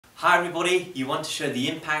Hi everybody, you want to show the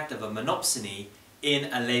impact of a monopsony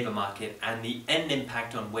in a labour market and the end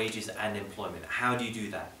impact on wages and employment. How do you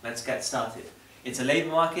do that? Let's get started. It's a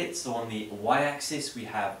labour market, so on the y-axis we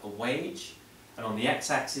have a wage, and on the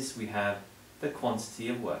x-axis we have the quantity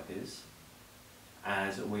of workers,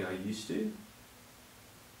 as we are used to.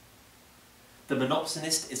 The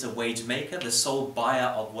monopsonist is a wage maker, the sole buyer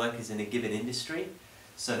of workers in a given industry.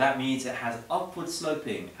 So that means it has upward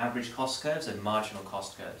sloping average cost curves and marginal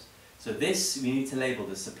cost curves. So this we need to label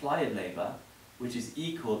the supply of labour, which is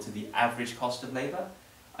equal to the average cost of labour.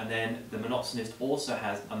 And then the monopsonist also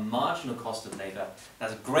has a marginal cost of labour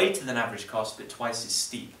that's greater than average cost but twice as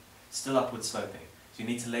steep, still upward sloping. So you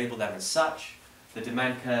need to label them as such. The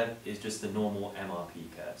demand curve is just the normal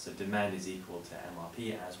MRP curve. So demand is equal to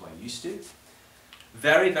MRP as we're used to.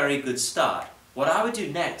 Very, very good start. What I would do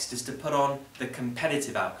next is to put on the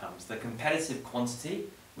competitive outcomes, the competitive quantity,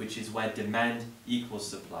 which is where demand equals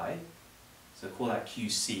supply. So call that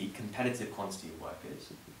QC, competitive quantity of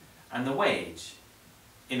workers. And the wage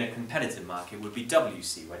in a competitive market would be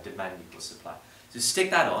WC, where demand equals supply. So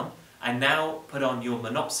stick that on, and now put on your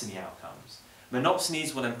monopsony outcomes.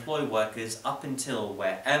 Monopsonies will employ workers up until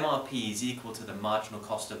where MRP is equal to the marginal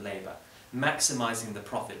cost of labour, maximising the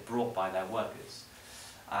profit brought by their workers.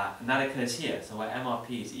 And that occurs here, so where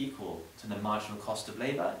MRP is equal to the marginal cost of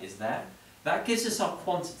labour is there. That gives us our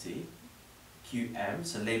quantity, QM,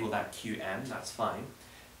 so label that QM, that's fine.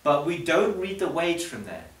 But we don't read the wage from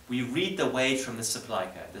there. We read the wage from the supply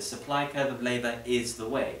curve. The supply curve of labour is the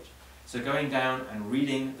wage. So going down and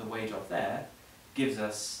reading the wage off there gives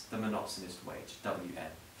us the monopsonist wage,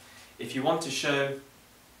 WM. If you want to show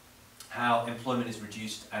how employment is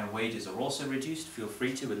reduced and wages are also reduced, feel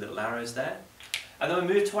free to with little arrows there. And then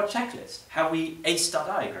we move to our checklist. Have we aced our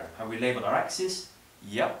diagram? Have we labelled our axis?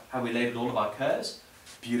 Yep. Have we labelled all of our curves?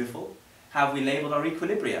 Beautiful. Have we labelled our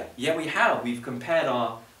equilibria? Yeah, we have. We've compared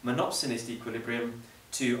our monopsonist equilibrium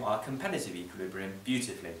to our competitive equilibrium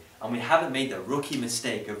beautifully. And we haven't made the rookie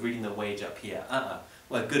mistake of reading the wage up here.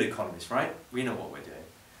 We're good economists, right? We know what we're doing.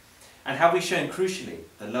 And have we shown crucially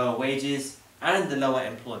the lower wages and the lower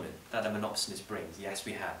employment that a monopsonist brings? Yes,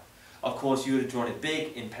 we have. Of course, you would have drawn it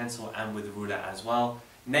big in pencil and with a ruler as well.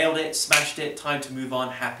 Nailed it, smashed it, time to move on.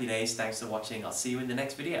 Happy days, thanks for watching. I'll see you in the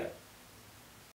next video.